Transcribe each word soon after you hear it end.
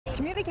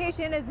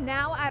Communication is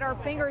now at our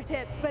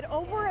fingertips, but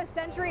over a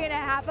century and a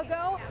half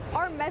ago,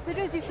 our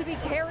messages used to be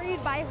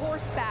carried by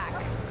horseback.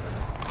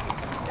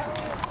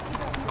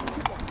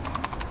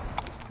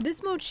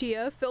 This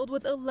mochila, filled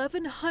with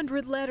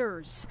 1,100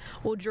 letters,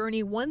 will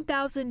journey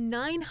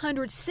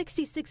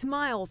 1,966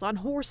 miles on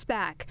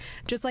horseback,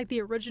 just like the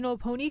original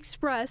Pony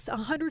Express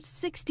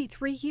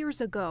 163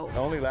 years ago. It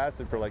only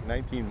lasted for like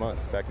 19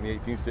 months back in the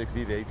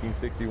 1860 to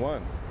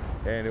 1861,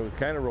 and it was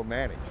kind of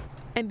romantic.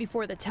 And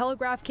before the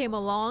telegraph came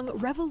along,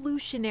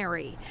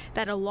 revolutionary,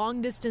 that a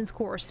long-distance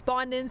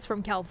correspondence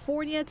from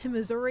California to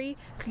Missouri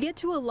could get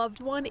to a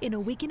loved one in a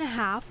week and a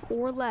half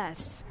or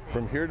less.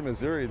 From here to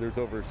Missouri, there's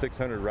over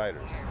 600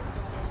 riders.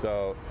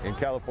 So in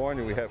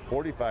California, we have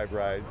 45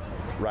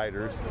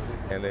 riders,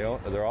 and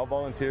they're all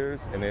volunteers,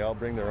 and they all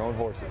bring their own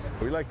horses.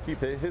 We like to keep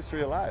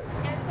history alive.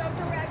 And so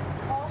direct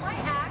all my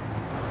acts.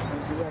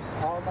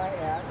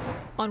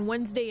 On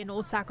Wednesday in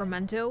Old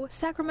Sacramento,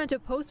 Sacramento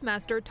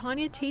Postmaster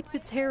Tanya Tate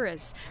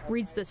Fitzharris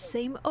reads the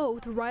same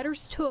oath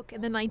riders took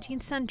in the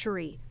 19th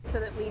century. So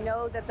that we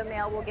know that the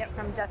mail will get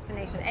from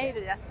destination A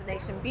to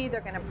destination B.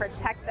 They're going to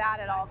protect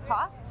that at all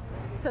costs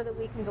so that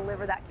we can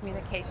deliver that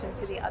communication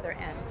to the other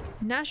end.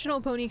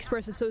 National Pony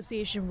Express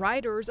Association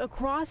riders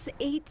across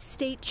 8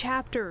 state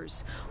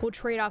chapters will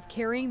trade off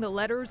carrying the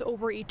letters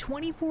over a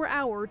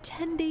 24-hour,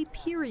 10-day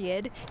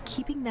period,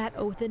 keeping that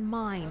oath in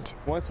mind.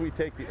 Once we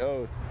take the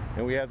oath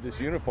and we have this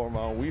uniform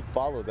on, we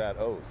follow that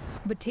oath.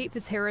 But Tate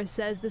Fitzharris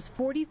says this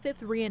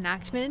 45th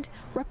reenactment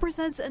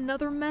represents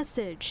another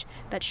message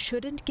that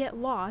shouldn't get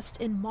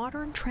lost in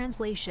modern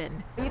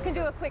translation. You can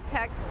do a quick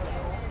text.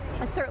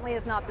 It certainly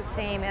is not the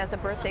same as a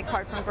birthday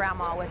card from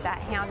Grandma with that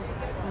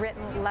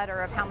handwritten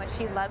letter of how much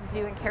she loves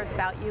you and cares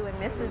about you and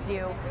misses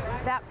you.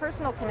 That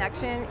personal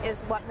connection is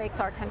what makes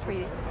our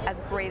country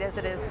as great as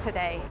it is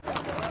today.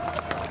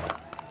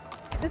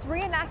 This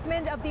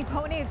reenactment of the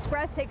Pony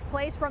Express takes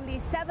place from the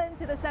 7th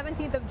to the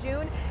 17th of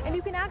June, and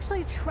you can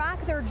actually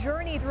track their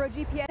journey through a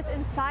GPS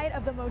inside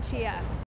of the mochila.